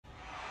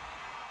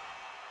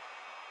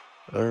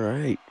All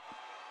right.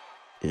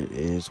 It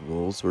is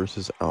Wolves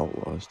versus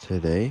Outlaws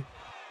today.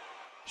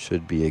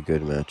 Should be a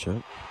good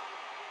matchup.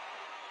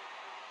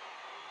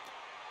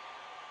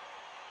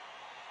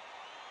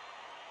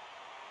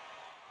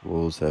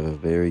 Wolves have a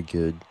very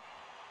good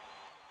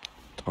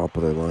top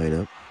of their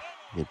lineup.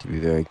 You have to be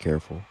very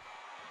careful.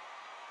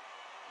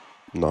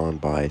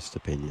 Non-biased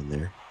opinion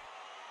there.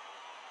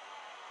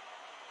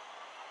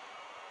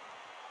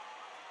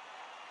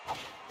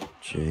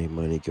 J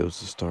Money goes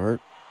to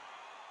start.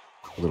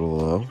 A little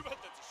low.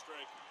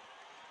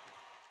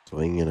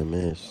 Swing and a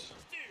miss.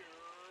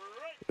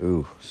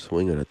 Ooh,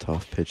 swing at a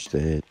tough pitch to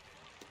hit.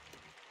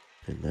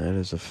 And that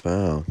is a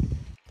foul.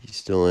 He's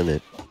still in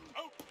it.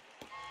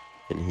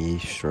 And he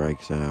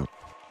strikes out.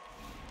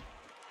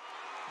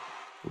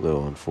 A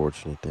little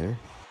unfortunate there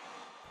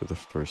for the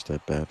first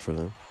at bat for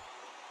them.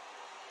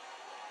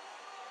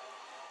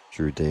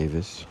 Drew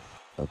Davis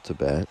up to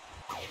bat.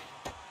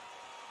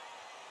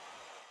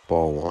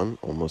 Ball one,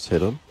 almost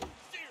hit him.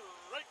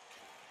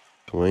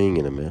 Swing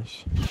and a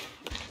miss.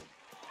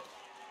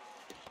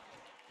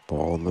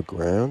 Ball on the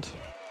ground.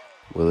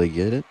 Will they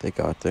get it? They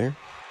got there.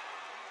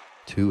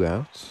 2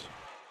 outs.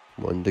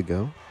 1 to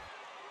go.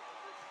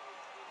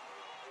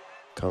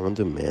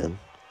 Condom Man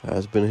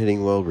has been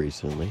hitting well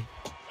recently.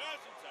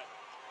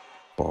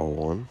 Ball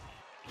one.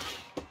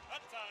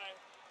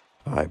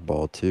 High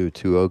ball two.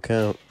 2-0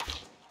 count.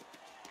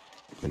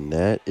 And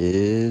that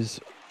is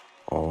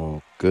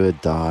all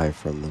good dive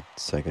from the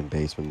second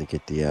baseman to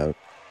get the out.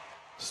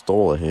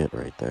 Stole a hit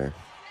right there.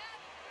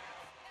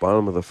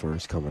 Bottom of the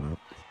first coming up.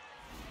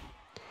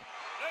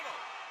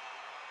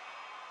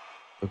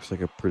 Looks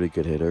like a pretty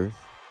good hitter,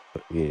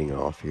 but leading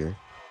off here.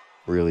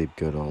 Really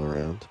good all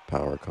around.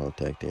 Power,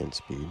 contact, and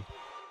speed.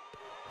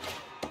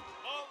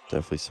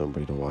 Definitely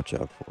somebody to watch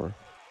out for.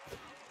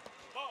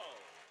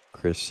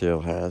 Chris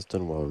Sale has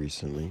done well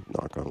recently,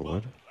 knock on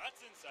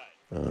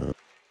wood.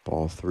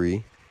 Ball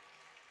 3.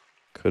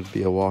 Could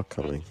be a walk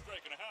coming.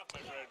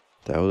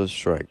 That was a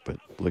strike, but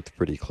looked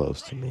pretty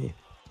close to me.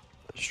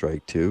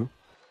 Strike 2.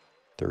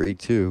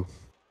 3-2.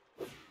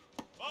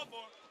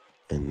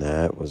 And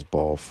that was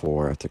ball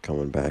 4 after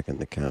coming back in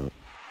the count.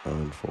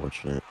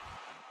 Unfortunate.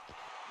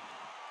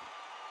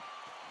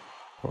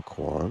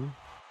 Quan.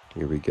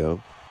 Here we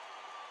go.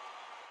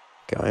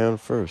 Guy on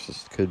first.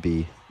 This could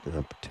be an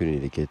opportunity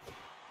to get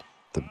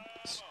the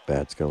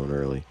bats going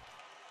early.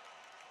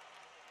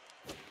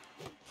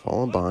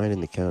 Falling behind in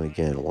the count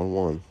again.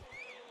 1-1.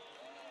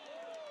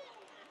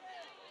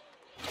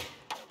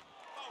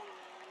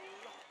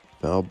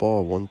 Foul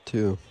ball.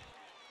 1-2.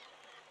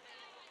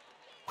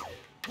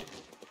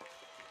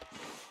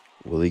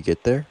 Will he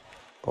get there?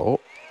 Oh.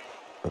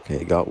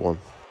 Okay, got one.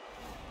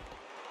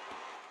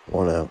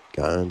 1 out.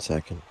 Guy on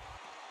second.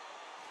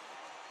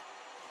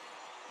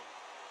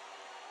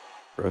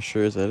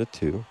 Pressure is at a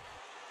 2.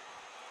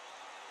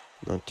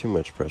 Not too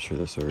much pressure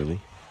this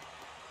early.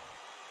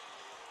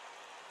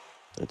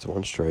 That's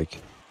 1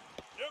 strike.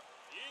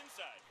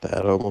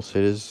 That almost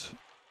hit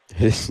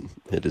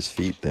his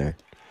feet there.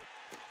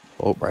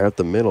 Oh, right up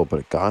the middle, but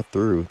it got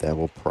through. That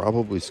will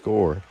probably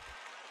score.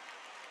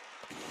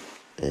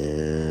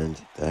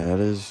 And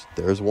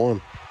there's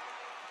 1.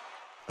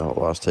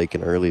 Outlaws take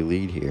an early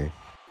lead here.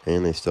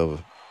 And they still have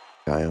a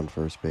guy on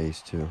first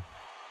base, too.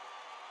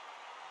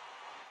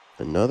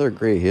 Another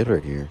great hitter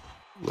here.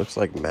 Looks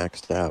like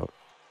maxed out.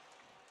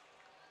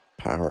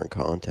 Power and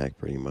contact,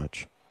 pretty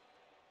much.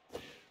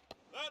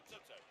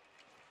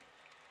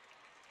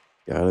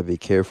 Gotta be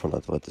careful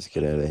not to let this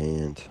get out of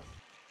hand.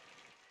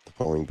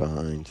 Falling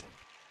behind.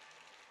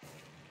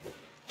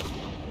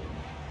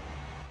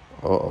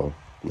 Uh-oh.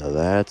 Now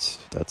that's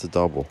a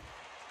double.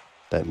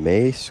 That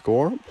may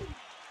score.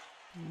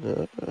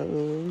 They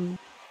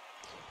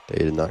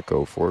did not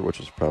go for it, which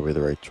was probably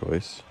the right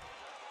choice.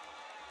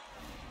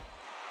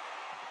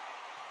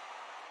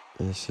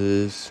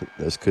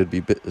 This could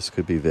be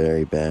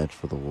very bad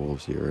for the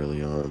Wolves here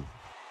early on.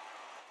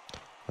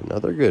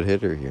 Another good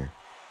hitter here.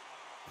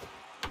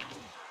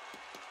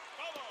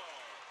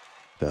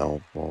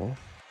 Foul ball.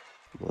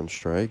 1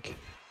 strike.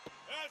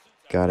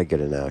 Gotta get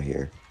it out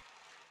here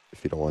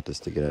if you don't want this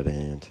to get out of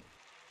hand.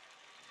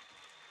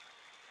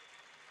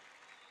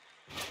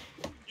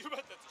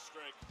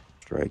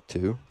 Strike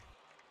 2.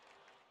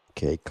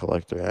 Okay,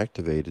 collector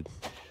activated.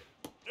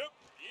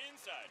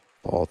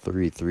 Ball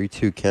 3.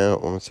 3-2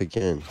 count once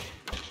again.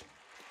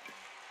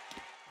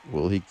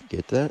 Will he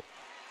get that?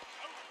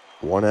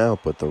 1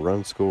 out, but the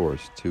run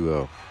scores.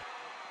 2-0.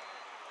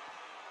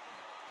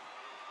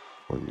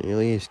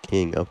 Cornelius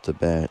King up to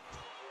bat.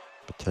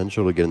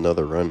 Potential to get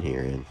another run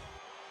here in.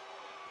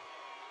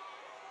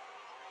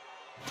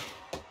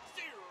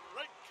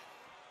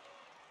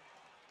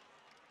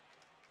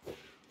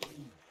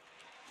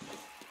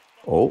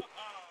 Oh,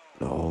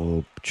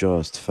 no,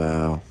 just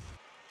foul.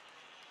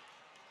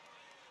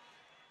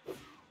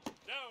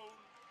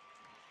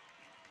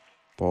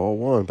 Ball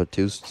 1, but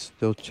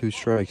still 2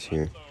 strikes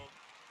here.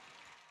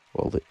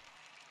 Well,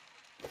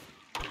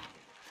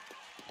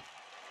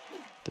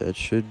 that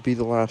should be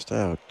the last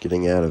out.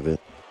 Getting out of it.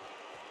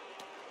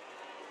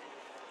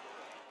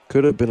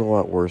 Could have been a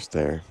lot worse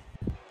there.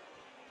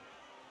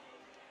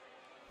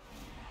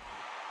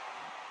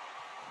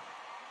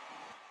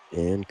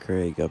 And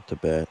Craig up to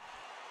bat.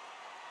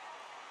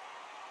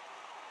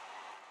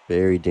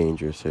 Very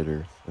dangerous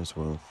hitter as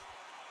well.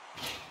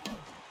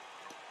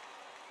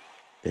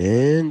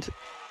 And,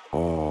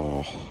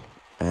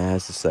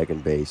 as the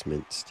second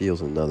baseman,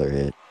 steals another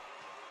hit,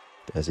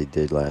 as he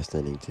did last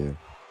inning too.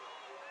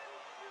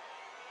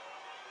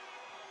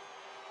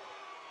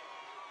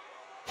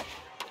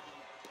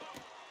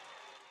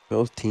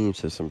 Both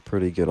teams have some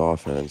pretty good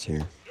offense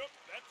here.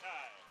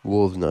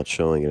 Wolves not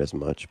showing it as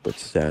much, but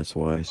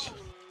stats-wise.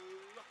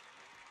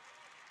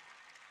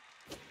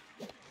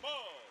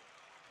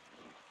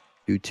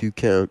 Two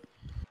count.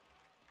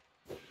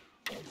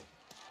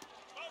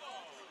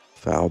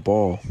 Foul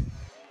ball.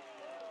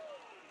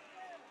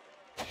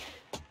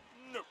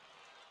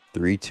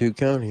 3-2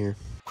 count here.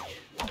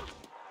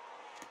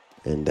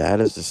 And that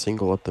is a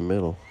single up the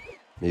middle.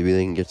 Maybe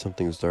they can get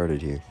something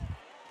started here.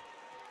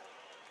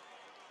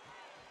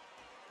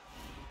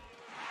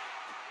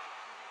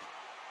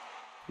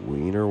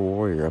 Wiener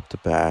Warrior up to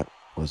bat.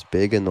 Was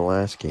big in the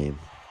last game.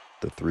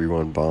 The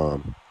 3-1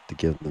 bomb to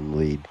give them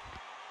lead.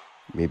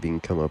 Maybe he can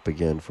come up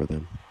again for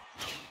them.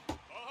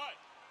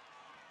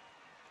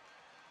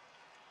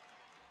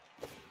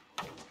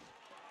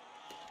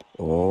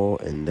 Oh,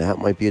 and that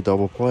might be a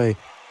double play.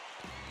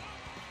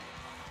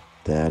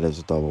 That is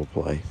a double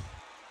play.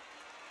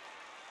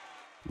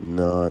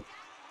 Not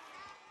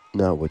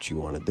what you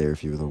wanted there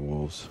if you were the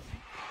Wolves.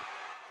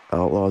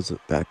 Outlaws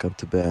back up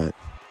to bat.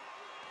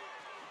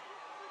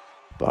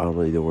 Bottom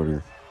of the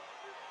order.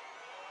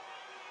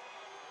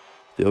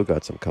 Still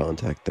got some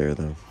contact there,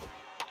 though.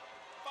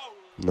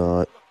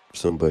 Not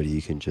somebody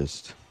you can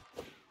just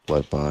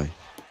let by.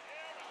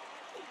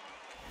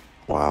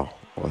 Wow.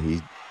 Well,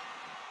 he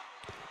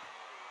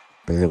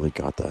barely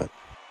got that.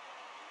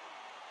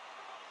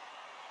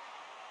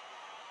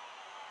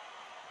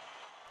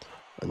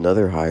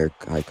 Another high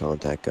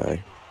contact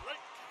guy.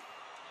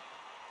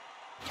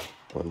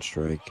 1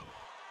 strike.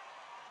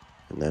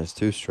 And that's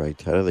 2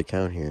 strikes. How do they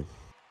count here?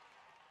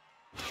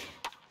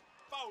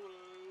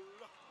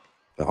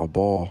 Foul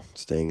ball,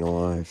 staying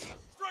alive.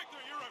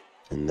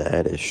 And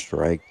that is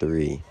strike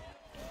 3.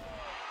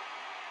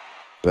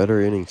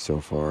 Better inning so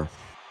far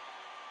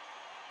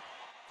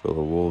for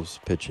the Wolves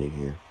pitching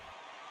here.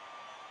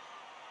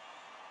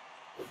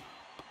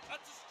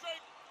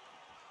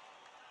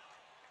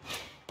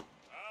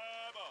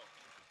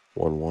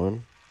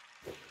 1-1.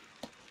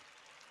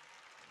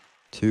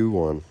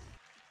 2-1.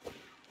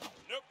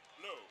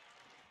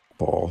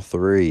 Ball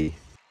 3.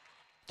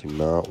 Do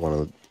not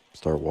want to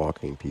start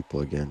walking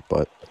people again,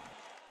 but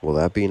will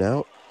that be an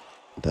out?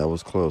 That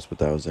was close, but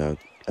that was out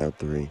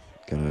 3.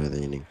 Got out of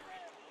the inning.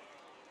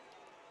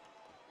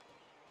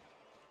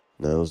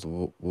 Now it's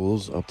the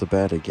Wolves up to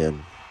bat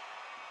again.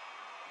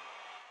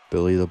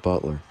 Billy the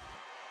Butler.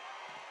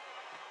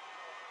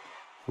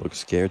 Looks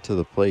scared to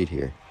the plate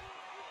here.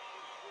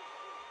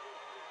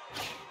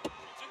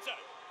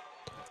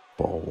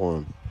 Ball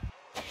 1.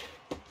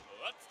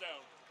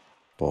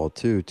 Ball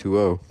 2,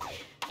 2-0.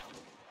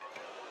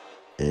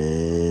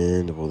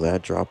 And will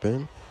that drop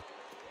in?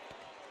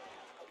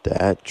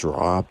 That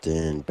dropped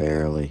in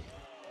barely.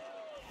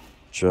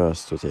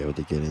 Just was able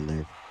to get in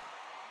there.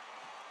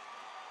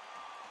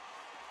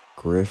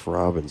 Griff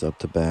Robbins up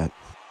to bat.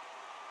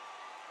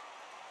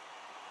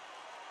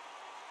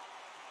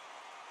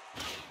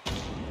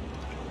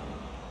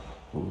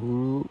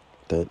 Ooh,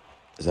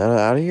 is that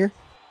out of here?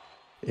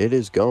 It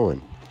is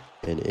going.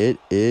 And it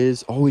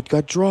is... Oh, it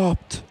got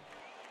dropped.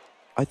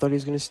 I thought he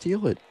was going to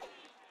steal it.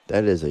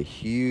 That is a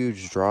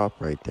huge drop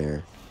right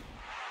there.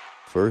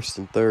 1st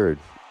and 3rd.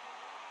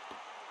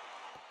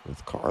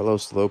 With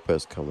Carlos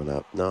Lopez coming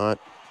up. Not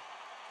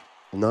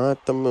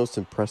the most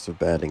impressive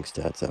batting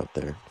stats out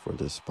there for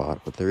this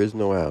spot, but there is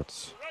no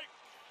outs.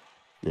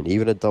 And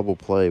even a double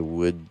play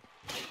would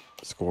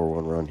score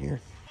 1 run here.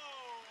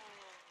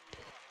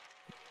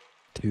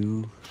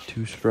 Two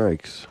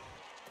strikes.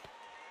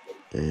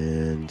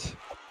 And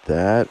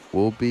that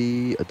will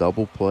be a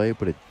double play,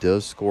 but it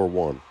does score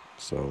 1.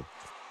 So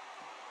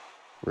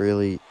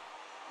really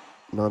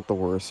not the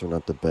worst or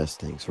not the best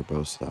things for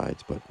both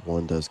sides, but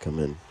 1 does come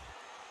in.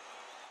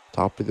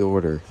 Top of the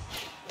order.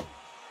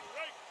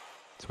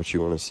 That's what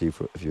you want to see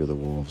if you're the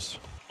Wolves.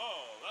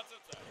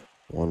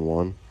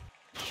 1-1.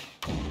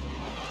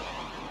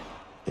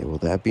 Hey, will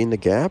that be in the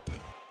gap?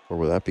 Or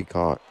will that be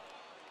caught?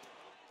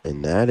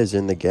 And that is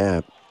in the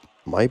gap.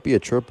 Might be a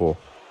triple.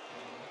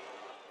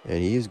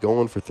 And he's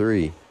going for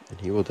 3. And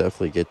he will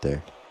definitely get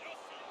there.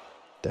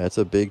 That's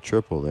a big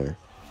triple there.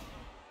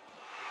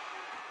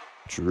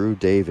 Drew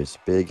Davis,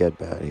 big at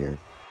bat here.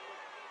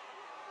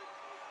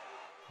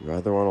 You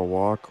either want to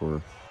walk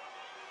or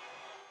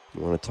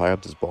you want to tie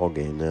up this ball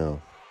game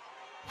now.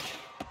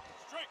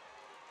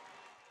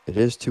 It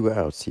is 2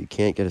 outs, so you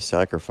can't get a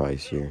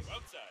sacrifice here.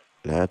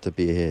 It had to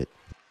be a hit.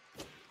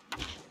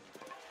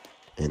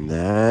 And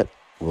that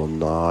will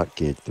not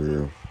get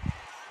through.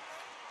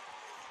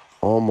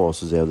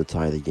 Almost was able to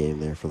tie the game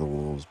there for the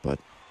Wolves, but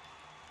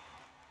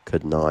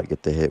Could not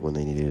get the hit when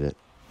they needed it.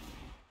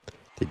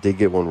 They did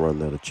get one run,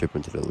 though, to chip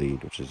into the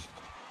lead, which is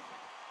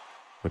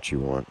what you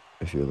want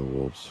if you're the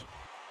Wolves.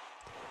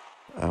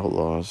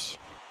 Outlaws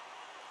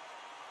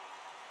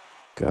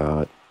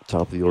got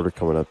top of the order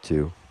coming up,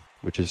 too,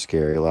 which is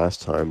scary.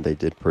 Last time they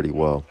did pretty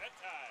well.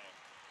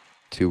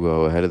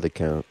 2-0 ahead of the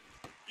count.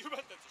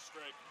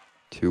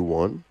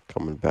 2-1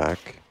 coming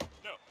back.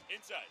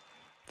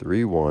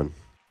 3-1.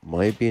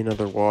 Might be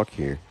another walk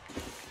here.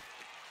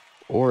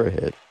 Or a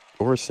hit.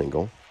 Or a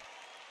single.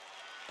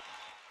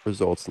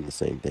 Results in the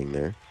same thing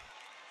there.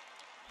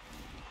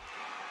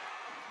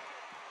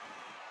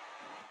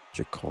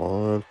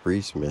 Jaquan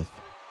Free-Smith.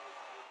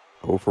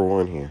 0 for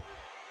 1 here.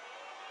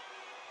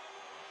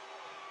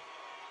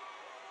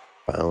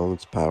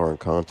 Balance, power, and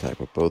contact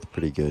were both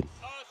pretty good.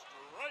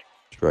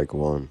 Strike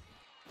 1.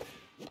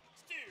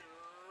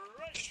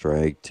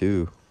 Strike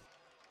 2.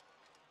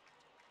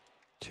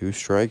 2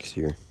 strikes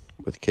here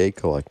with K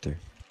Collector.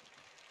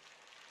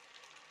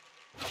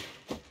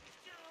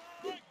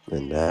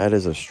 And that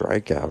is a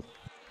strikeout.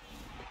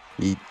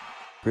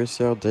 Chris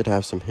Sale did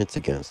have some hits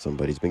against him,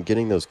 but he's been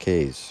getting those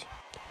Ks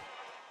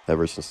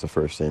ever since the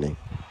first inning.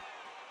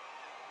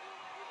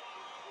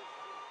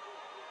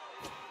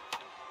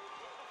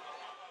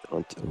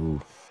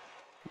 Ooh.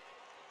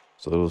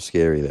 It's a little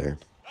scary there.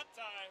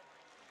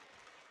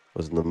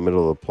 Was in the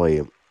middle of the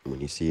plate. When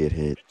you see it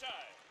hit,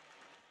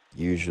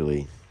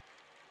 usually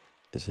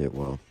is hit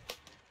well.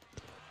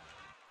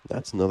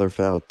 That's another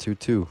foul.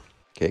 2-2.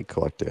 K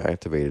Collector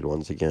activated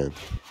once again.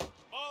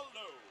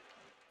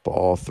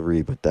 Ball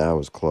 3, but that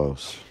was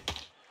close.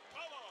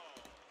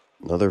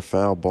 Another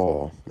foul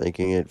ball,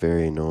 making it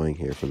very annoying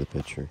here for the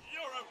pitcher.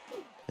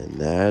 And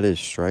that is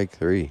strike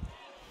 3.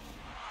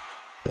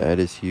 That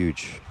is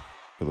huge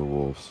for the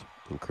Wolves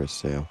and Chris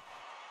Sale.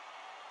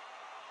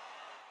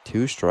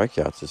 2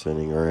 strikeouts this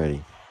inning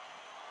already.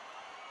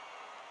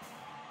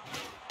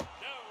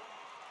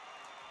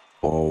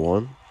 Ball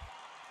 1.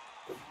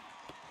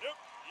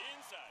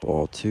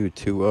 Ball 2,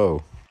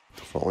 2-0.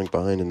 Falling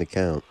behind in the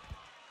count.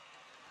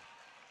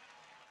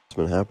 It's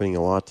been happening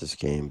a lot this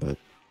game, but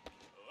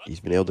he's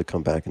been able to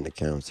come back in the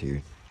counts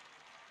here.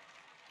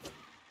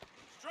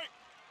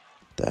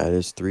 That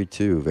is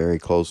 3-2. Very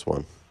close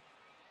one.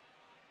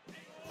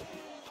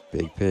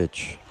 Big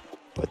pitch.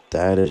 But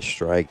that is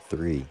strike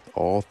 3.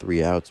 All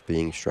 3 outs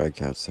being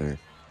strikeouts there.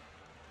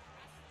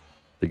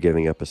 They're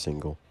giving up a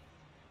single.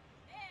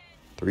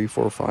 3,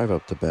 4, 5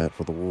 up to bat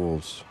for the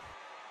Wolves.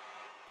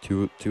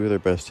 Two of their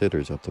best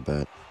hitters up to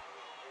bat.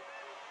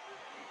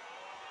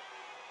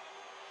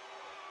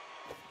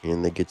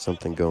 And they get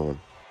something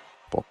going.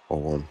 Ball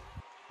 1.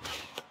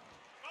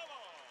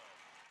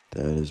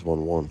 That is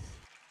 1-1.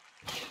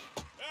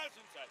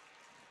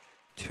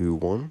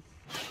 2-1.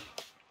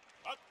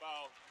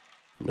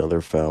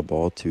 Another foul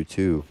ball,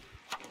 2-2.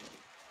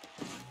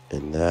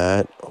 And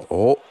that,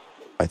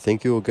 I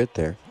think he will get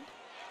there.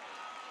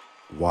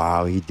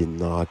 Wow, he did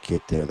not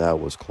get there. That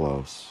was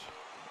close.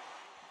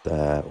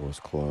 That was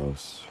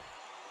close.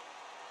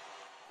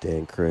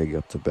 Dan Craig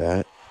up to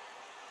bat.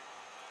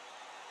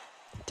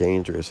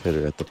 Dangerous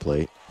hitter at the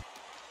plate.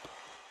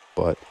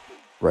 But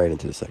right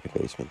into the second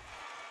baseman.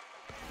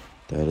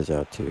 That is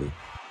out 2.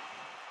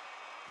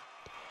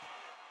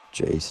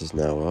 Jace is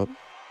now up.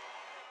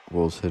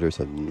 Wolves hitters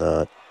have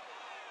not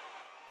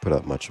put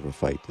up much of a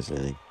fight this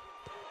inning.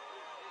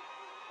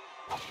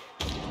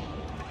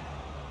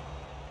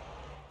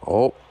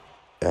 Oh,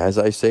 as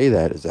I say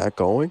that, is that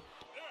going?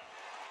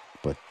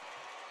 But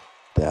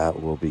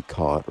that will be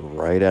caught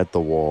right at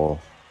the wall.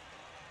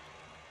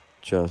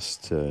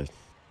 Just to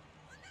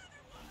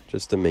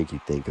make you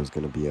think it was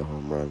going to be a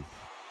home run.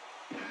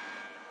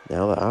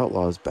 Now the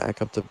Outlaws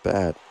back up to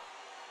bat.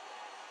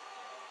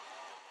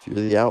 If you're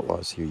the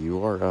Outlaws here,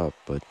 you are up,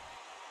 but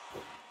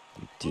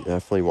you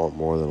definitely want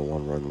more than a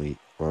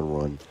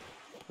one-run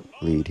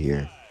lead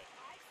here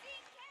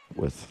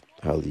with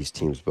how these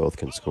teams both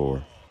can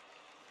score.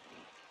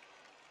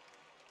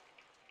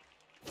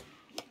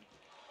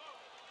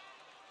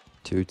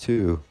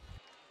 Two.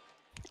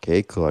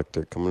 K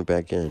Collector coming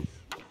back in.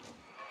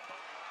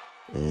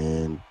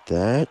 And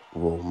that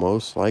will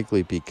most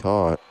likely be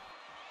caught.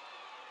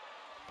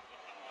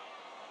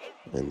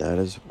 And that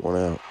is 1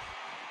 out.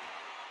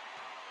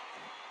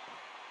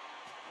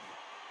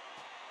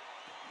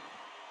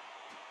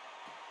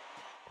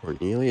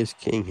 Cornelius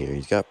King here.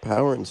 He's got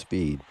power and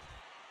speed.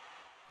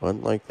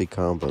 Unlikely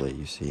combo that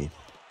you see.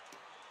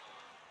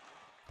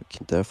 But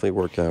can definitely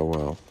work out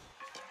well.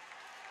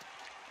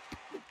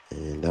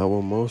 And that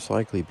will most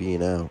likely be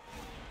an out.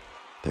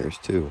 There's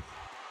 2.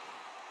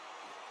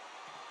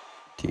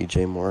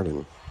 TJ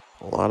Martin.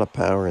 A lot of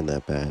power in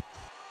that bat.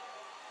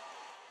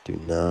 Do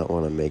not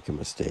want to make a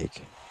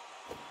mistake.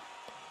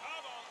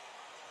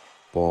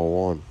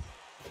 Ball 1.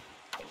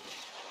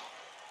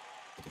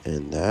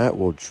 And that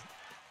will...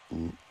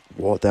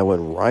 Well, that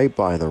went right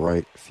by the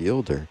right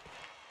fielder.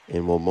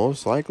 And will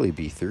most likely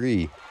be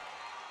 3.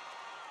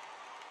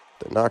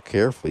 They're not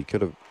careful.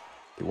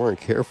 They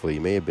weren't careful. He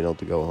may have been able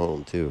to go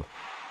home, too.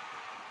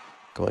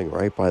 Going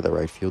right by the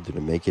right fielder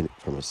to make it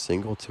from a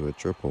single to a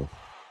triple.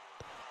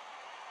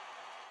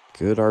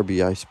 Good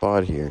RBI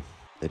spot here.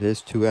 It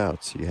is 2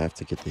 outs, so you have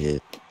to get the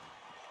hit.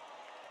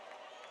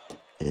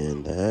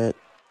 And that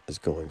is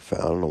going foul.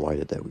 I don't know why I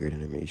did that weird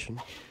animation.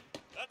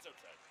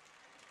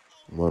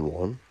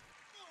 1-1.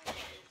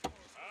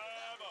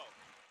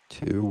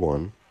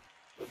 2-1.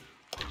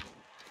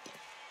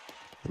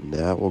 And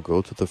that will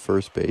go to the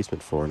first baseman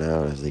for an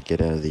out as they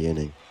get out of the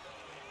inning.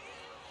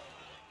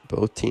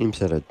 Both teams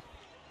had a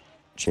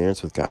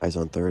chance with guys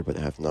on third, but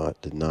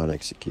did not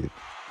execute.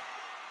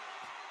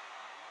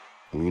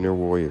 Wiener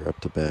Warrior up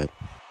to bat.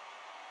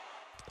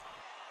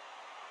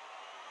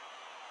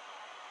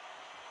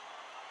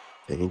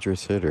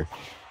 Dangerous hitter.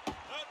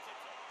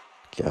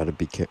 Gotta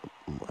be careful,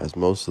 as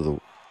most of the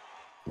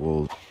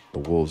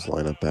Wolves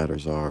lineup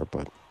batters are,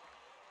 but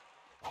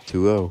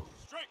 2-0.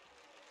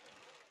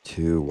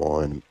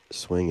 2-1.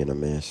 Swing and a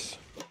miss.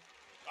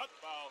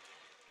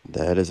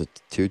 That is a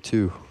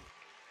 2-2.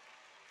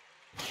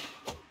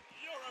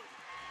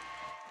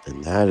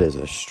 And that is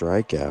a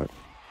strikeout.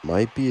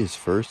 Might be his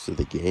first of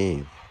the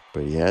game,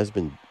 but he has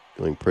been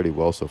doing pretty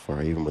well so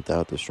far, even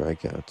without the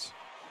strikeouts.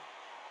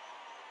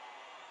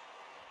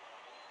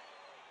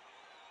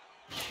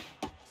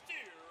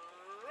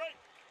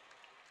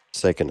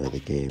 Second of the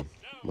game.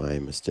 My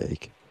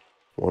mistake.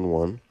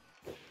 1-1.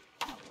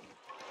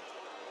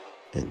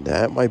 And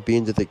that might be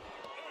into the...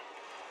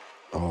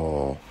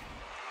 Oh.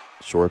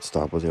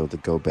 Shortstop was able to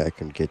go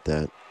back and get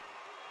that.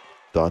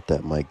 Thought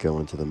that might go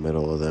into the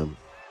middle of them.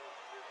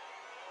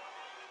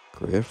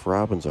 Griff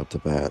Robbins up to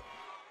bat.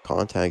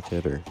 Contact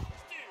hitter.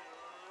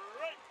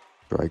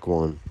 Strike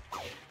one.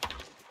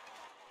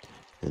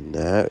 And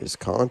that is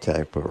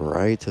contact, but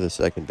right to the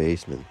second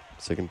baseman.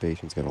 Second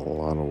baseman's got a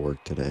lot of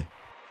work today.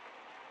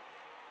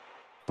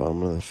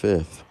 Bottom of the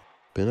fifth.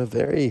 Been a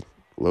very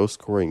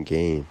low-scoring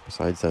game,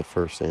 besides that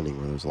first inning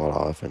where there was a lot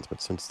of offense.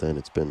 But since then,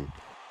 it's been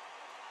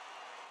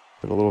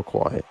a little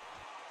quiet.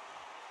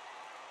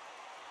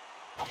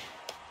 I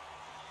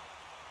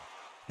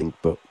think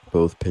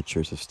both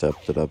pitchers have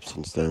stepped it up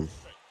since then.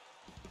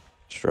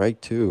 Strike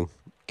two.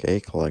 K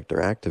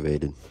collector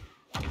activated.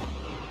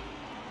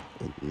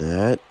 And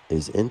that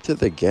is into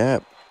the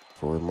gap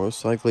for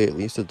most likely at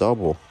least a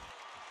double.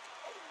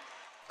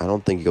 I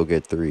don't think he'll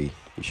get three.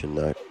 He should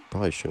not.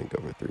 Probably shouldn't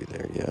go for three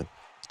there yet.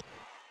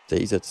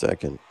 Stays at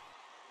second.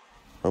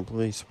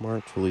 Probably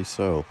smartfully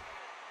so.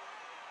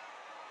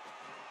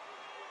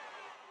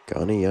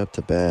 Gunny up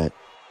to bat.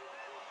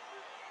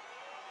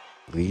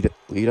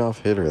 Lead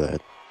off hitter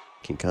that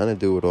can kind of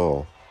do it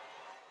all.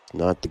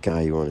 Not the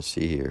guy you want to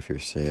see here if you're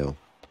Sale.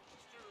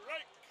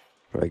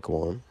 Strike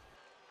one.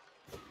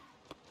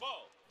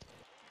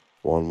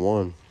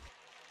 1-1.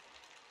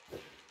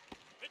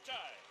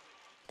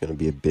 Gonna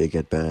be a big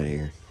at bat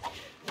here.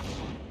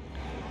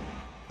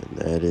 And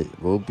that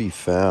it will be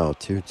foul.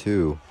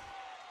 2-2.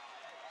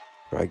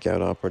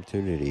 Strikeout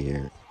opportunity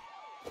here.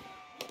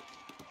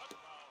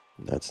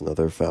 And that's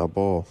another foul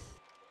ball.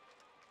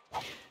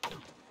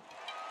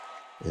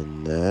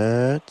 And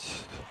that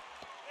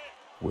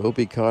will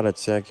be caught at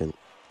second,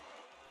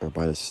 or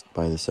by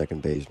the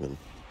second baseman.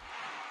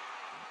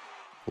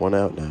 1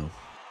 out now.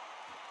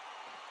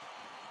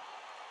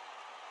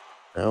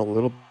 Now a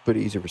little bit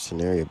easier of a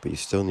scenario, but you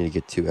still need to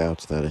get 2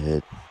 outs without a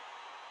hit.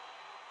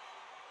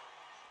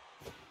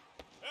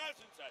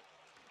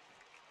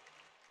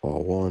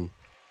 Ball one.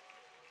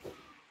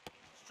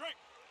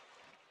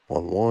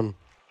 1-1.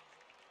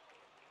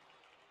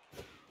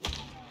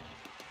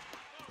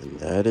 And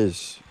that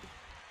is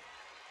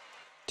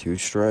 2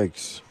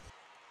 strikes.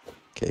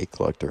 K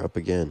collector up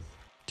again.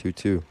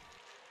 2-2.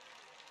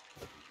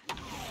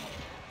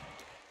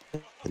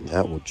 And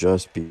that will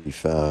just be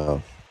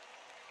foul.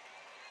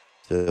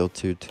 Still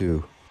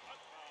 2-2.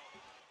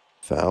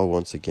 Foul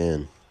once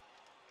again.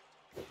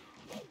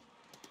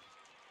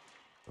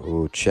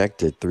 Oh,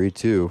 checked it.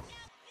 3-2.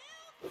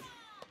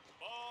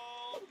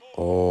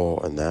 Oh,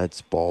 and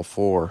that's ball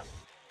 4.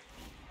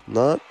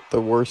 Not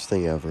the worst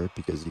thing ever,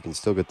 because you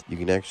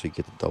can actually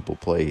get the double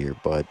play here,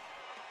 but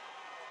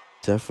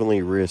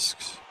definitely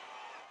risks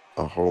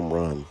a home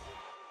run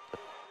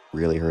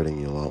really hurting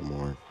you a lot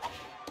more.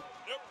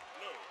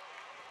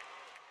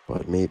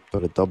 But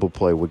a double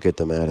play would get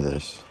them out of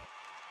this.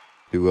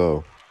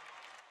 2-0.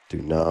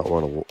 Do not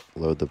want to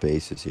load the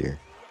bases here.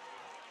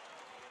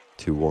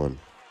 2-1.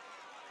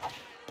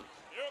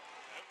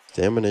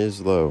 Stamina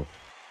is low.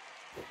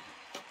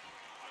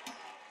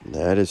 And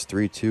that is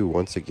 3-2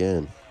 once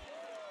again.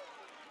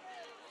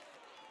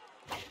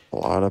 A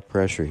lot of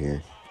pressure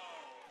here.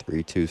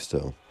 3-2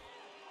 still.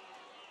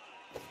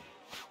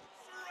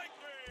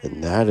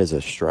 And that is a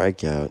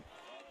strikeout.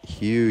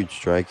 Huge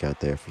strikeout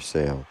there for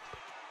Sale.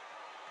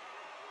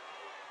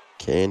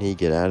 Can he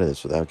get out of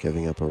this without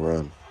giving up a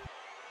run?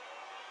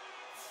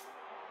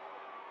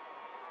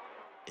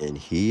 And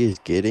he is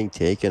getting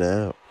taken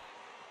out.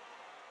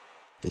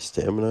 His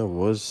stamina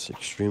was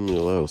extremely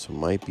low, so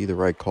might be the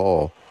right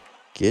call.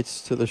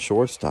 Gets to the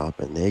shortstop,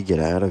 and they get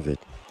out of it.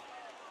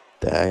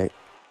 That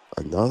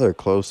another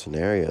close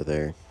scenario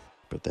there.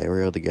 but they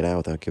were able to get out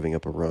without giving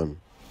up a run.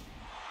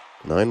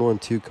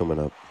 9-1-2 coming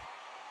up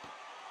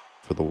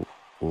for the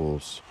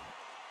Wolves.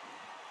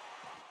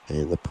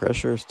 And the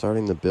pressure is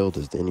starting to build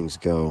as the innings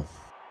go.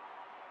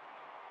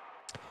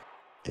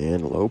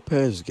 And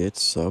Lopez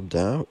gets subbed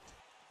out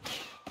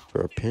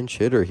for a pinch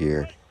hitter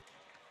here.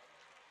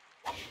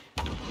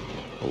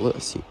 Well,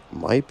 let's see.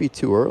 Might be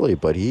too early,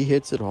 but he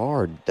hits it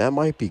hard. That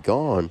might be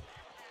gone.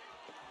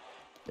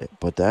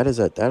 But that is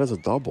a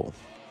double.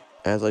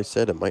 As I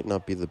said, it might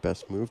not be the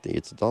best move.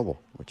 It's a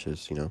double, which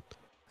is,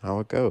 how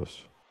it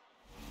goes.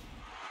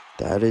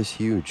 That is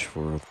huge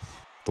for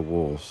the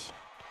Wolves.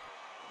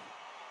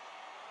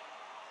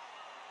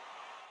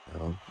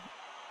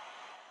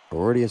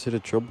 Already has hit a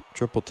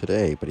triple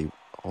today, but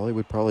all he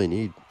would probably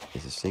need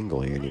is a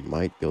single here, and he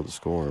might be able to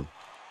score him.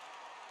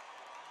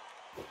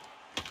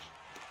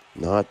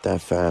 Not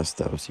that fast,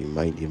 though, so you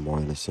might need more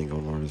than a single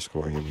in order to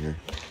score him here.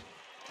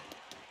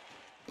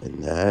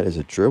 And that is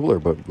a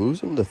dribbler, but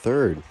moves him to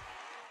third.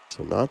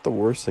 So not the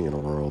worst thing in the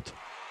world.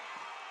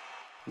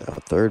 Now,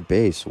 third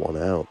base, 1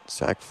 out.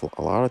 Sack fly.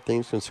 A lot of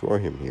things can score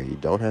him here. You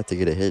don't have to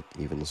get a hit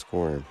even to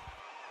score him.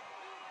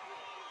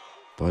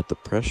 But the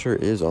pressure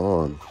is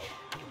on.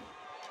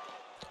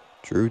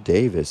 Drew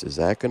Davis, is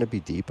that going to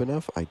be deep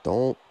enough? I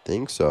don't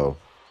think so.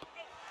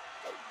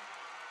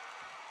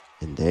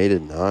 And they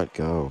did not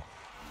go.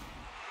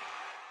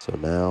 So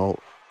now,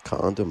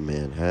 Condom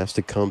Man has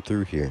to come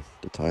through here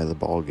to tie the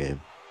ball game.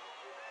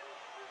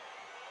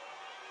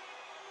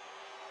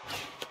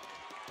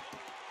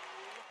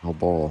 No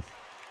ball.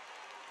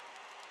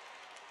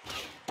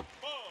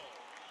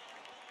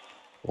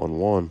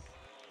 1-1.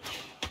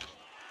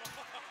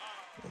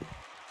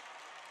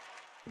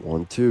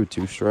 1-2,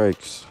 2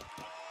 strikes.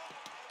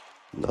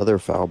 Another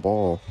foul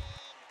ball.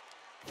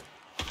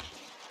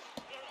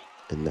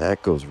 And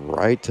that goes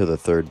right to the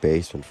third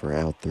baseman for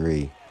out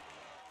 3.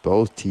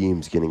 Both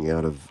teams getting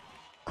out of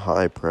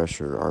high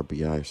pressure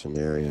RBI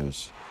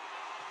scenarios.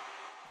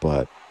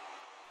 But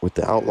with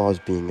the Outlaws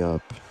being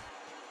up,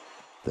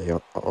 they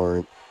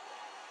aren't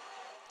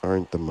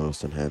the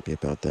most unhappy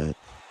about that.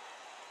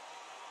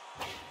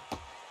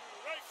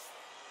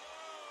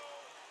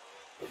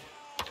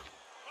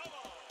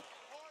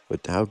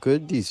 With how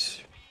good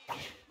these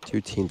two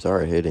teams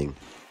are hitting,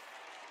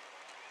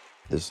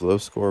 this low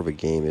score of a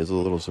game is a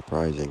little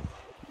surprising.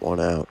 1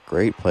 out.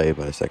 Great play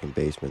by the second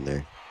baseman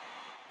there.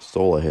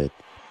 Stole a hit.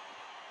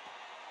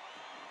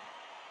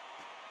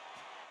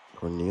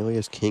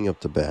 Cornelius King up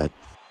to bat.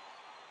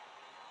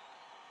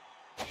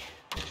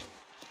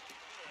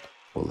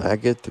 Will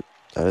that get through?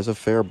 That is a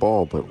fair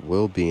ball, but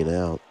will be an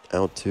out.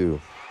 Out 2.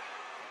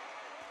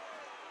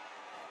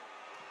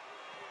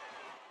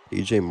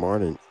 EJ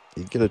Martin,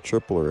 he'd get a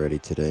triple already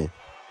today.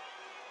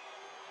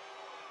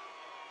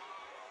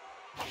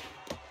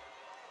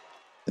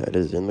 That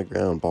is in the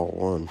ground. Ball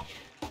 1.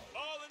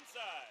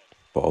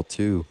 Ball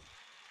 2.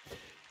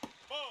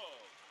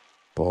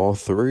 Ball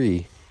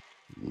 3.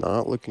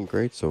 Not looking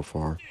great so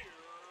far.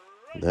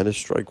 And that is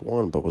strike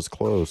 1, but was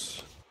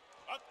close.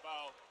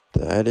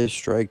 That is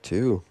strike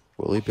 2.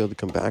 Will he be able to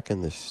come back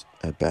in this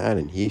at bat?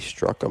 And he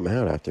struck him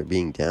out after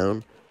being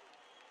down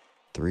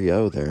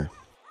 3-0 there.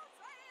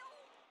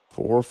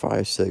 4,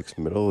 5, 6,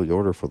 middle of the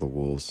order for the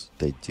Wolves.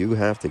 They do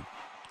have to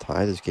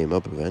tie this game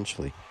up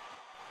eventually.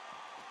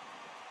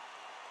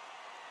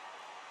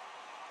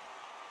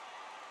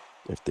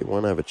 If they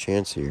want to have a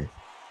chance here.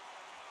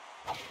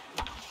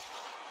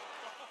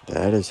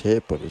 That is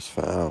hit, but it's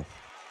foul.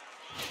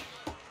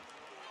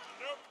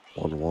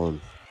 1-1.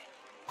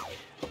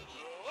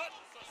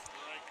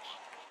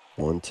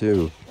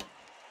 1-2.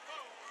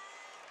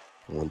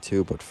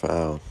 1-2, but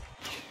foul.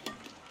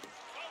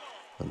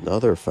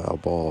 Another foul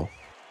ball.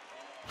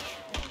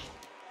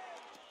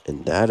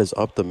 And that is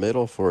up the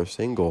middle for a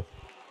single.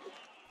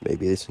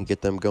 Maybe this can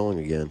get them going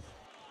again.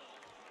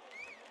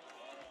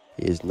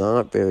 He is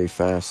not very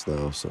fast,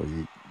 though, so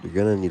you're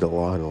going to need a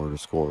lot in order to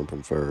score him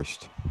from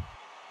first.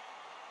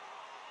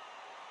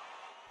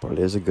 But it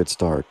is a good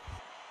start.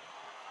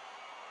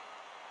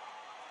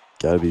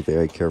 Got to be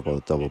very careful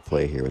with double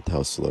play here with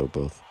how slow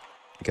both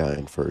the guy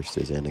in first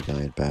is and the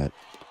guy at bat.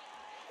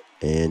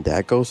 And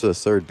that goes to the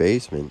third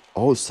baseman.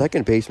 Oh,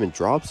 second baseman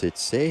drops it.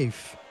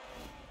 Safe.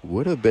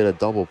 Would have been a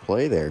double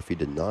play there if he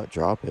did not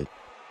drop it.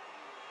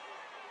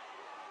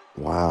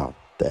 Wow,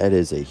 that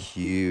is a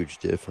huge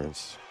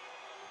difference.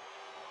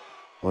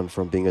 Went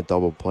from being a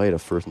double play to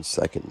first and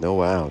second,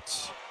 no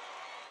outs,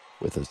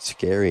 with a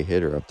scary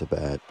hitter up to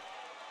bat.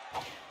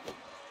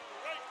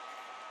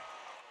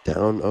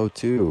 Down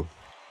 0-2.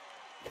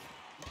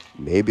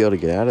 May be able to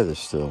get out of this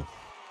still,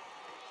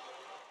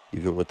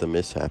 even with the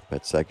mishap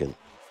at second.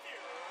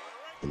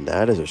 And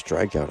that is a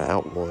strikeout,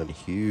 out 1,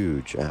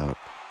 huge out.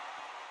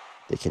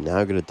 They can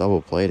now get a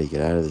double play to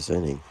get out of this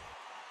inning.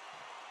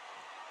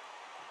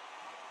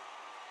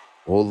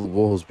 Will the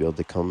Wolves be able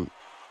to come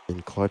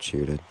in clutch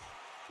here to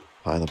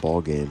tie the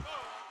ball game?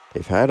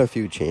 They've had a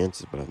few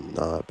chances, but have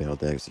not been able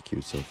to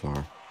execute so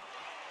far.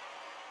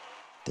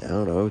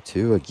 Down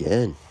 0-2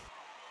 again.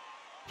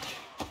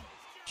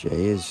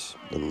 Jay is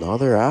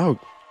another out.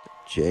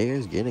 Jay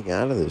is getting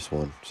out of this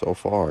one so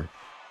far.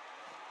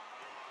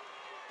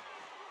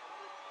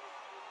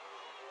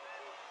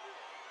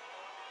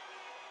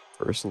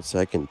 First and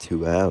second,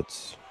 2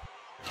 outs.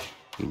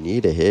 You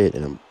need a hit,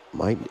 and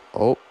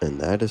and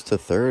that is to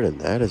third,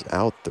 and that is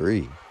out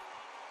 3.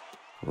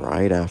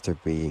 Right after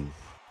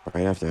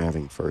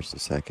having first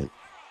and second.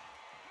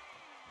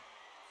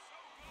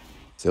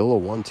 Still a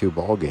 1-2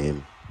 ball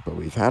game, but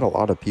we've had a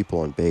lot of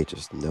people on base,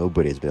 just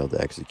nobody's been able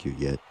to execute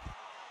yet.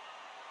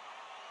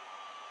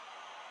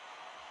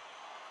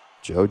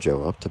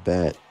 JoJo up to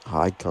bat,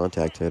 high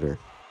contact hitter.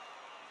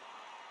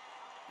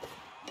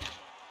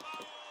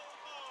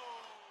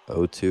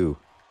 0-2.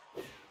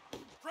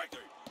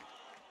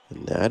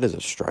 And that is a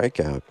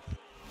strikeout.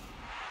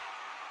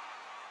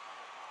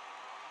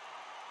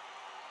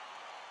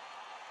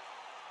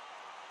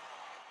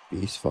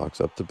 Beast Fox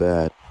up to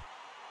bat.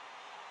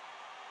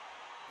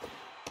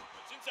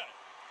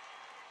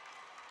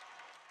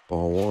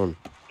 Ball 1.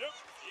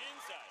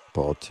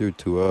 Ball 2,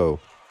 2-0.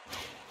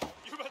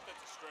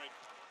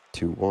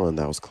 2-1,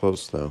 that was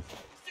close though.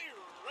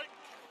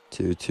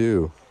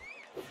 2-2.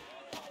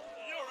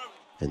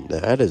 And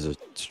that is a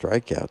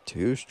strikeout.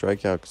 2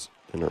 strikeouts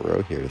in a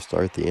row here to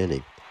start the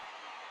inning.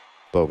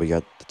 But we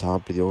got the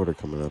top of the order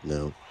coming up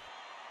now.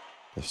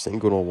 A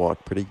single and a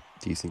walk, pretty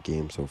decent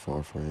game so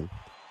far for him.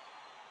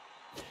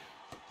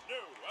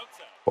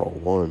 Ball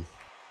 1.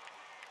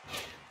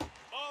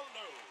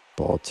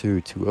 Ball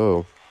 2,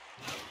 2-0.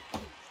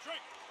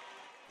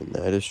 And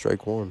that is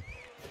strike 1.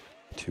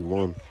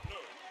 2-1.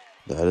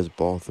 That is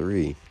ball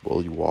 3.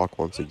 Will you walk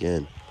once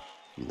again?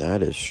 And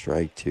that is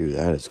strike 2.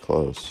 That is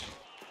close.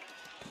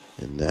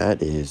 And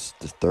that is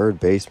the third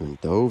baseman.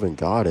 Dove and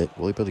got it.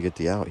 Will he be able to get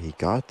the out? He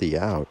got the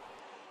out.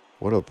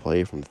 What a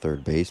play from the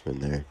third baseman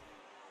there.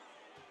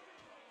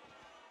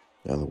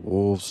 Now the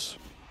Wolves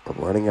are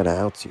running out of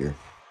outs here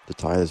to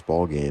tie this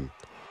ball game.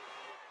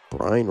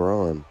 Brian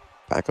Ron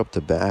back up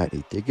to bat.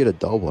 He did get a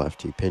double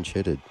after he pinch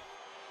hitted.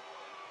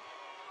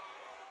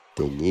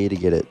 They need to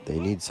get it. They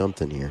need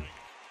something here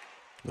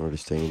in order to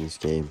stay in this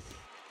game.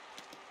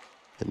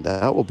 And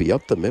that will be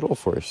up the middle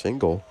for a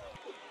single.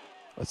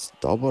 That's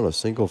double and a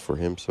single for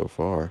him so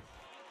far,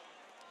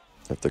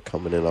 after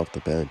coming in off the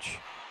bench.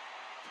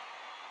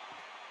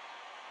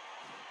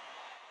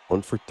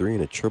 1 for 3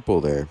 and a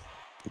triple there.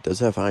 He does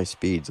have high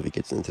speed, so if he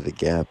gets into the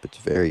gap, it's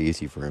very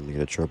easy for him to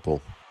get a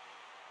triple.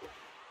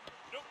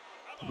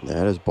 And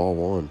that is ball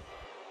 1.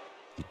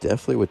 You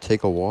definitely would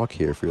take a walk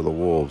here if you're the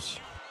Wolves.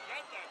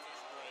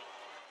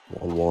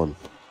 1-1.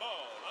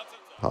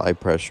 High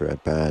pressure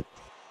at bat.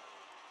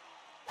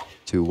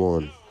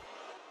 2-1.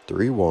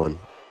 3-1.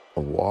 A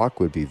walk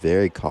would be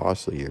very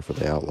costly here for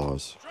the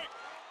Outlaws.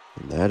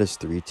 And that is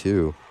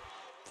 3-2.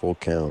 Full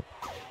count.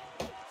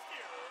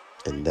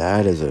 And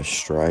that is a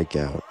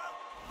strikeout.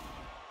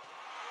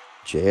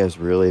 Jay has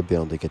really been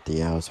able to get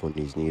the outs when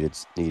he's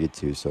needed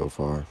to so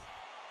far.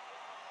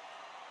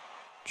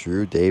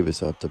 Drew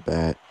Davis up to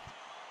bat.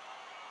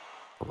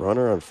 A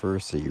runner on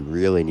first, so you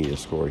really need to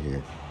score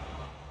here.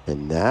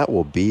 And that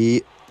will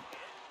be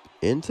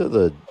into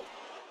the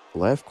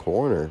left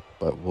corner,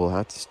 but we'll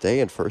have to stay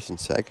in first and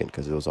second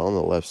because it was on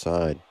the left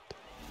side.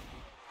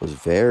 It was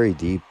very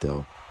deep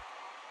though.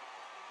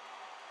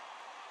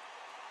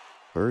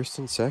 First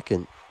and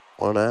second,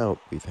 1 out.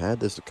 We've had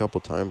this a couple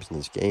times in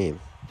this game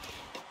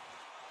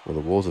where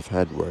the Wolves have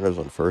had runners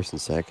on first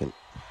and second.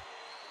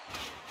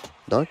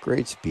 Not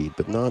great speed,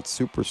 but not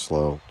super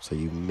slow, so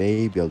you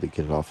may be able to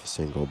get it off a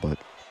single, but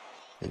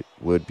it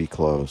would be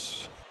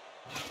close.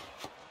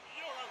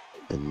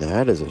 And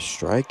that is a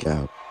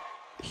strikeout.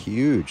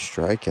 Huge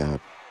strikeout.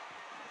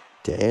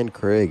 Dan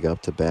Craig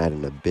up to bat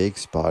in a big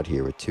spot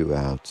here with 2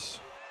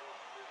 outs.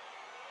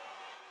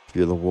 If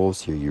you're the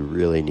Wolves here, you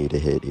really need a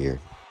hit here.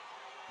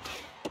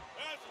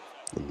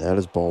 And that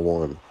is ball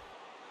 1.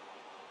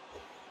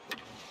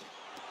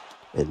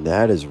 And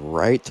that is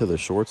right to the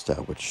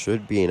shortstop, which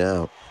should be an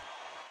out.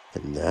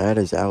 And that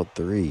is out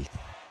 3.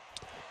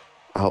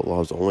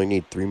 Outlaws only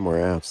need 3 more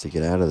outs to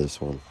get out of this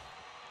one.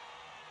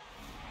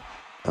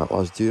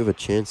 Outlaws do have a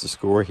chance to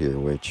score here,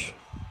 which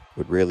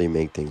would really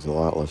make things a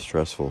lot less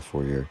stressful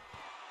for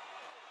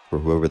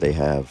whoever they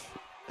have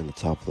in the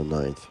top of the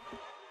 9th.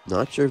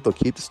 Not sure if they'll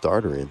keep the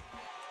starter in.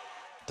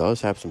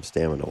 Does have some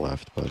stamina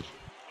left, but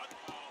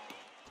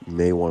you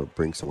may want to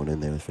bring someone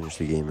in there to finish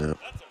the game out.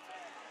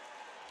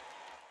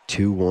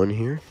 2-1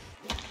 here.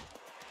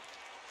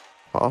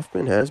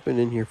 Hoffman has been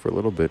in here for a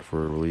little bit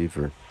for a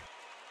reliever.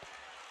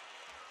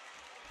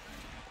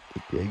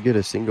 He did get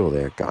a single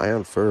there. Guy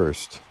on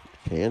first.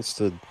 Chance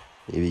to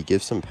maybe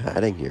give some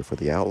padding here for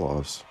the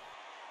Outlaws.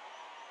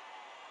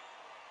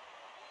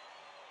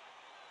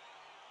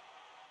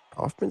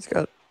 Hoffman's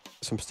got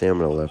some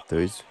stamina left though.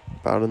 He's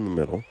about in the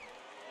middle.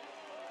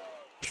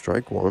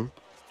 Strike 1.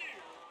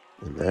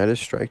 And that is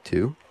strike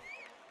 2.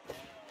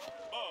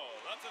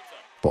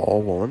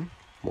 Ball 1.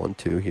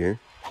 1-2 here.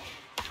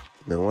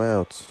 No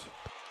outs.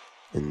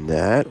 And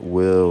that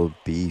will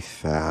be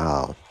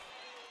foul.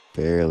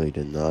 Barely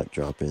did not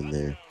drop in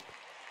there.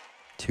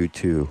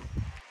 2-2.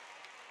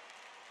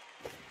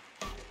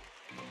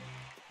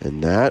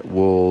 And that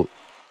will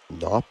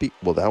not be,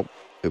 well,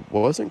 it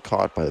wasn't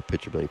caught by the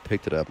pitcher, but he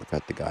picked it up and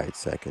got the guy at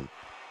second.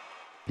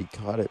 If he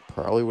caught it,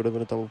 probably would have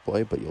been a double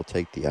play, but you'll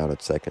take the out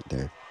at second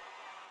there.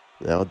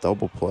 Now a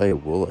double play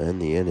will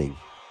end the inning.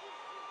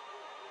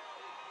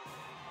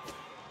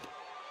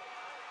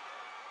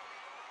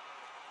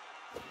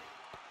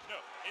 No,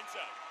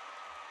 inside.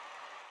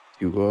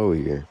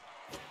 2-0 here.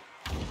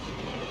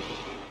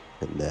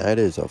 And that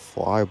is a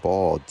fly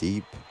ball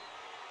deep.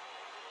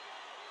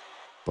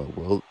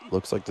 But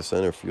looks like the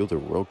center fielder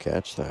will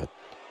catch that.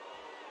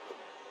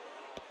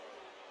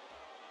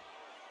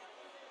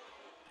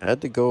 Had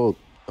to go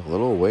a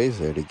little ways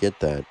there to get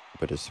that,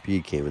 but his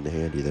speed came in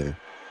handy there.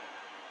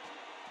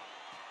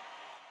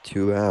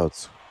 2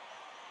 outs.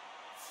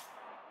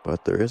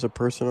 But there is a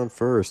person on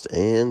first,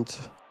 and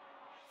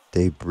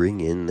they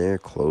bring in their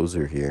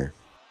closer here.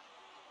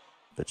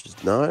 Which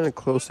is not a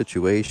close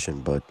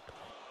situation, but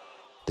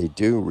they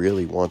do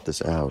really want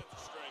this out.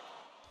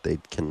 They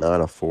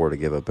cannot afford to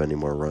give up any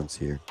more runs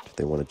here if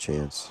they want a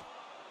chance.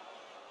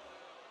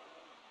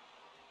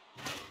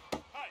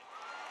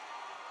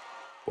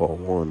 Ball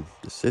 1.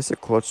 This is a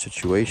clutch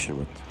situation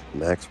with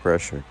max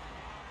pressure.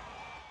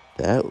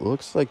 That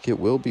looks like it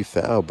will be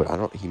foul,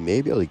 but he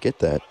may be able to get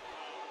that.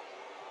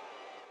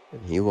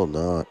 And he will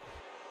not.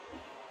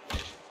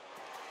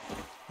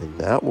 And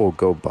that will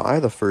go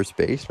by the first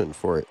baseman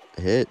for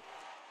a hit.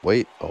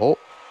 Wait, oh.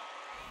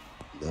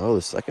 No,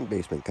 the second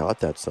baseman got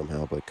that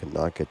somehow, but could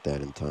not get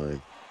that in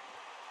time.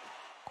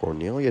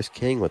 Cornelius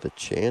King with a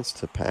chance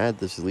to pad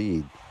this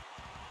lead.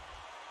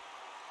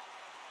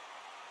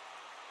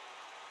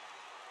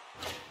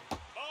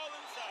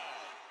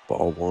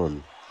 Ball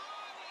 1.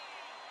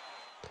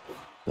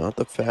 Not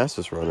the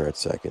fastest runner at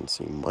second,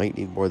 so he might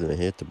need more than a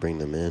hit to bring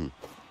them in.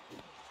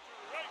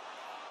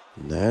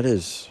 And that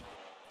is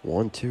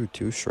 1-2,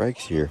 2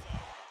 strikes here.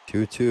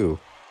 2-2.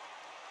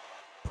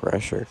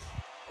 Pressure.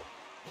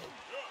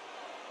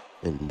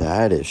 And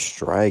that is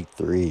strike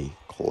 3.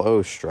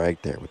 Close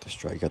strike there with the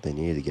strikeout they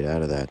needed to get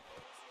out of that.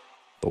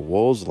 The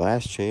Wolves'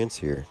 last chance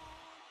here.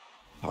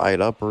 Tie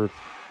it up or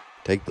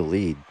take the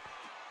lead.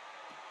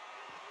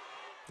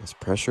 As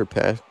pressure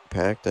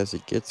packed as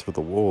it gets for the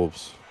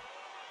Wolves.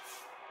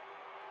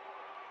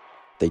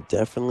 They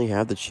definitely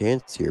have the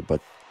chance here,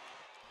 but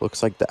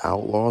looks like the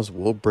Outlaws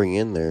will bring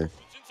in their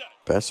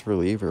best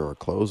reliever or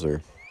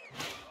closer.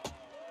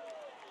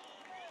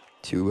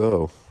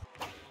 2-0.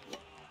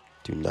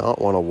 Do not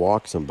want to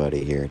walk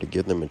somebody here to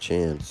give them a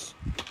chance.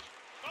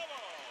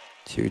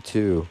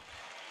 2-2.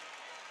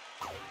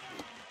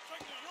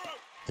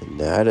 And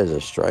that is a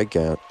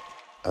strikeout.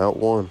 Out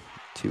 1.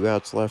 2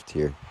 outs left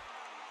here.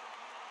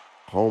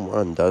 Home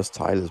run does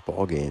tie this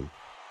ball game.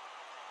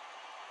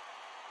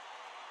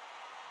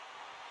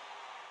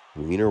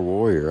 Wiener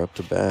Warrior up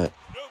to bat.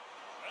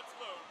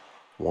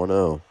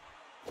 1-0.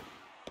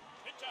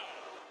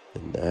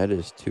 And that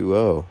is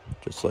 2-0,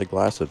 just like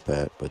last at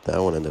bat, but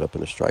that one ended up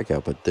in a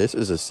strikeout. But this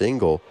is a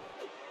single.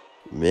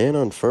 Man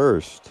on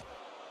first.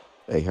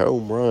 A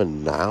home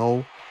run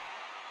now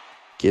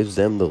gives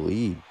them the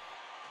lead.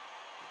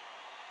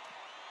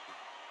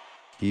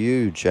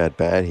 Huge at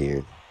bat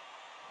here.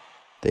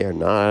 They are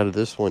not out of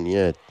this one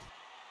yet.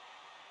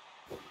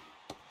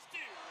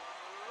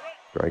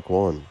 Strike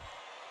 1.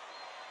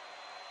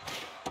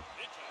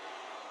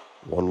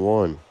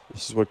 1-1.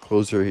 This is what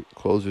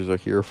closers are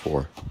here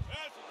for.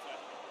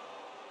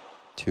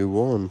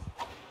 2-1.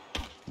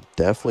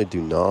 Definitely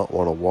do not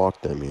want to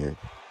walk them here.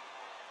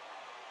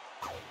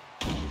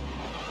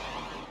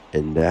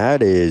 And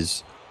that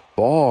is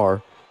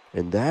bar.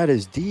 And that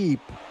is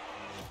deep.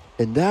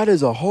 And that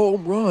is a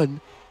home run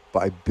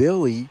by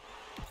Billy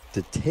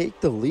to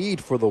take the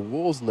lead for the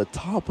Wolves in the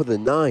top of the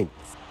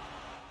 9th.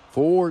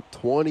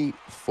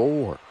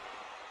 4:24.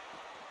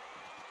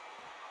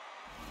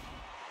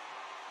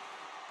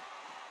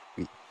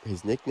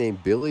 His nickname,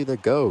 Billy the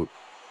Goat.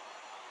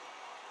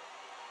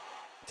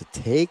 To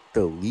take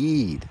the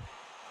lead.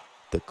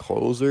 The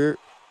closer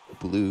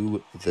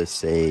blew the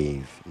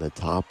save in the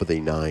top of the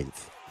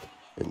 9th.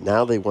 And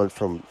now they went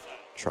from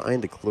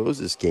trying to close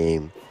this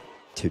game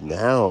to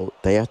now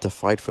they have to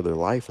fight for their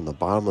life in the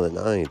bottom of the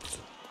 9th.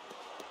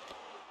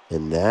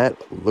 And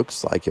that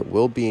looks like it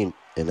will be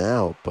an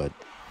out, but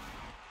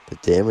the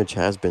damage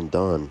has been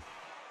done.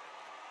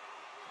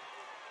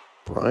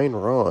 Brian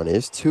Ron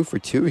is 2 for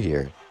 2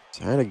 here.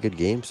 He's had a good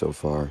game so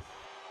far.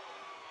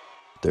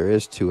 There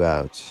is 2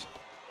 outs.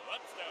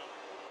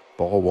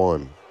 Ball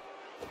 1.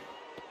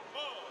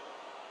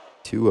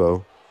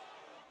 2-0.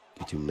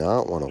 You do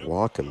not want to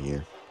walk him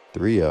here.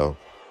 3-0.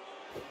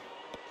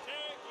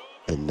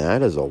 And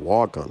that is a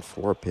walk on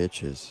 4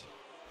 pitches.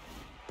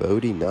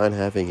 Bodie not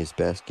having his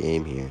best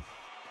game here.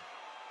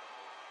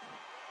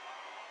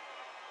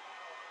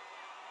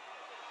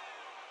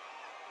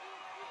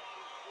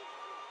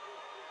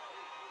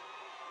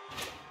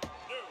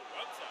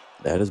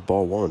 That is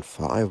ball 1.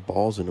 5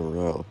 balls in a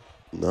row.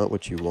 Not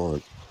what you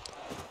want.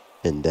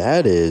 And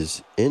that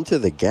is into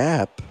the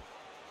gap.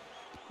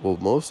 Will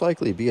most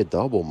likely be a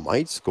double.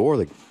 Might score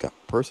the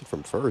person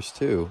from first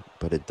too,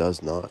 but it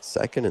does not.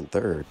 Second and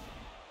third.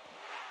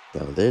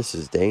 Now this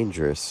is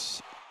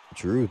dangerous.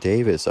 Drew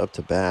Davis up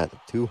to bat,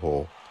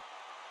 2-hole.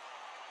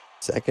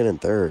 Second and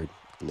third.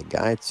 And the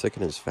guy at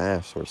second is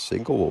fast, or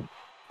single will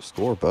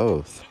score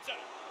both.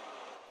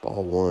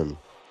 Ball 1.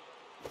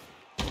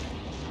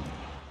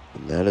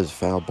 And that is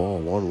foul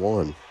ball,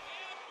 1-1.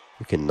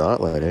 You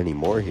cannot let any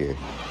more here.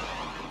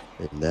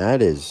 And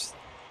that is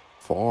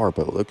far,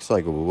 but it looks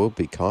like it will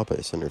be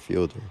competent center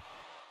fielder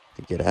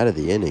to get out of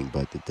the inning,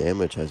 but the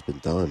damage has been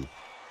done.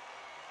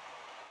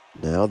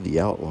 Now the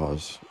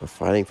Outlaws are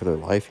fighting for their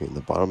life here in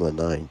the bottom of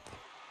the ninth.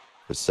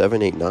 With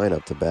 7-8-9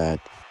 up to bat.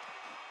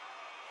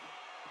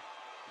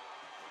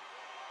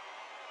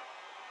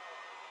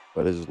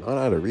 But it is not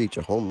out of reach.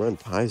 A home run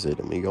ties it,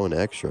 and we go into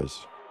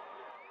extras.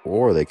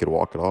 Or they could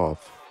walk it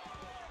off.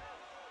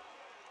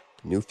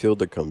 New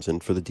fielder comes in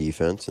for the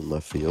defense in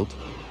left field.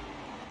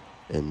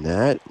 And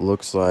that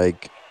looks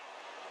like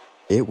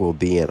it will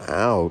be an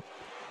out.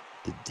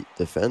 The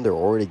defender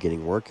already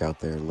getting work out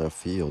there in left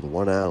field.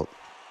 1 out.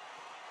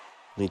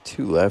 Only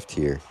 2 left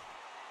here.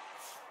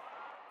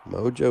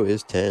 Mojo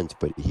is tense,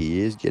 but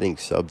he is getting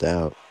subbed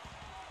out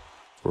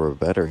for a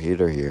better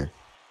hitter here.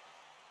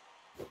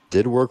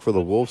 Did work for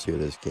the Wolves here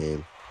this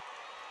game.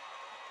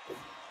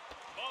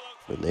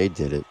 When they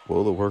did it.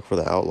 Will it work for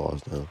the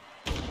Outlaws now?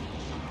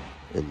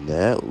 And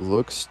that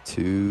looks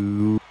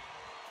to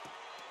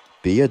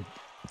be a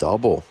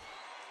double.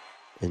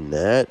 And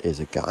that is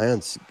a guy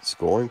on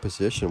scoring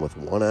position with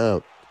 1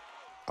 out.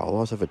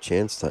 Outlaws have a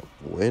chance to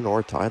win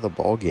or tie the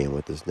ball game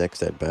with this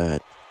next at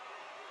bat.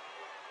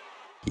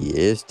 He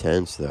is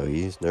tense though.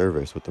 He's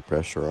nervous with the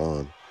pressure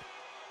on.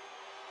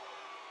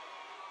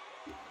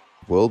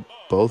 Will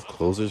both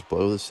closers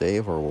blow the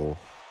save, or will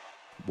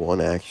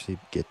one actually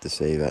get the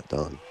save at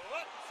done?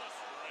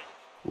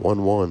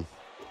 1-1.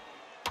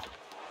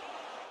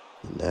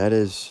 And that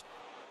is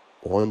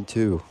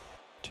 1-2.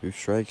 2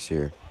 strikes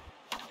here.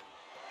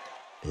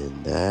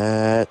 And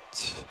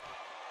that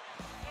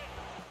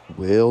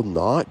will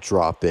not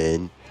drop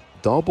in.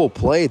 Double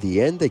play,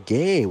 the end of the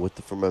game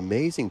from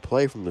amazing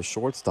play from the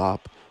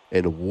shortstop.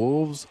 And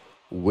Wolves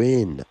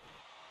win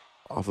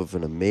off of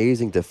an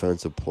amazing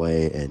defensive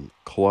play and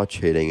clutch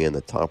hitting in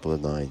the top of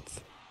the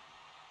ninth.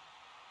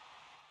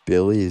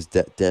 Billy is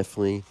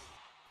definitely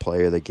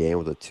player of the game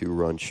with a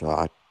 2-run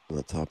shot on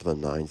the top of the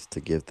ninth to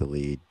give the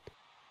lead.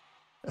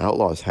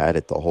 Outlaws had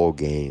it the whole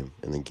game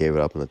and then gave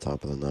it up in the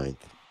top of the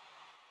ninth.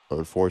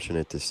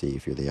 Unfortunate to see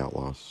if you're the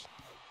Outlaws.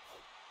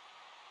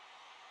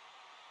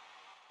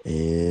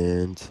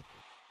 And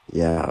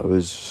it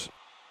was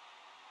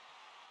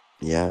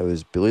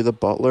Billy the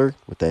Butler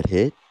with that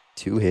hit,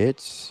 2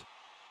 hits,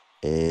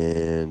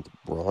 and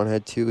Braun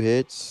had 2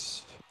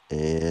 hits,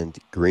 and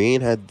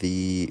Green had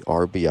the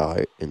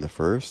RBI in the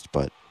first,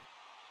 but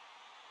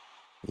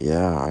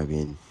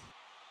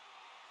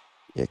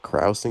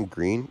Krause and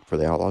Green for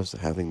the Outlaws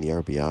having the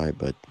RBI,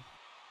 but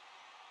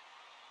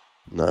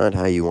not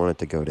how you want it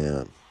to go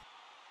down.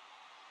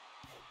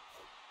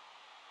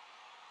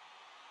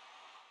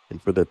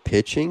 And for the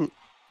pitching,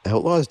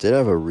 Outlaws did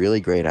have a really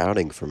great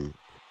outing from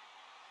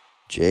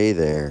Jay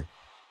there,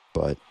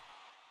 but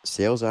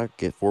Sales out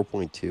get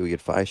 4.2. He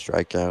had 5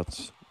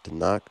 strikeouts.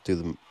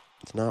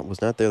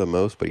 Was not there the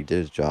most, but he did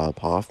his job.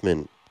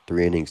 Hoffman,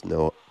 3 innings,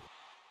 no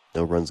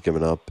runs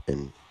given up,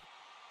 and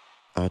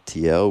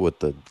ATL with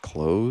the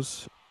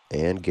close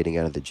and getting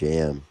out of the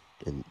jam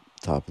in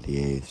top of the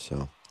 8th.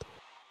 So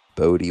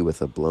Bodie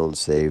with a blown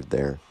save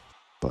there,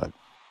 but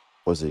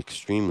was an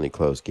extremely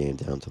close game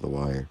down to the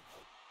wire.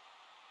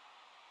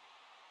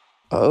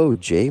 Oh,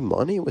 Jay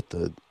Money with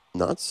the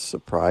not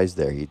surprised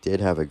there. He did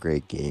have a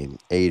great game.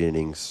 8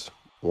 innings,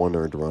 1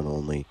 earned run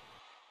only.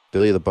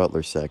 Billy the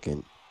Butler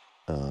second.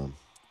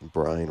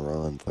 Brian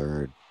Ron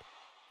third.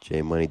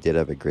 Jay Money did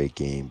have a great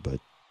game, but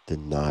did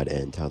not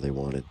end how they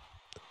wanted.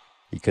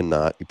 He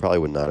probably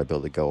would not have been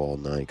able to go all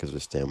 9 because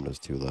his stamina was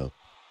too low.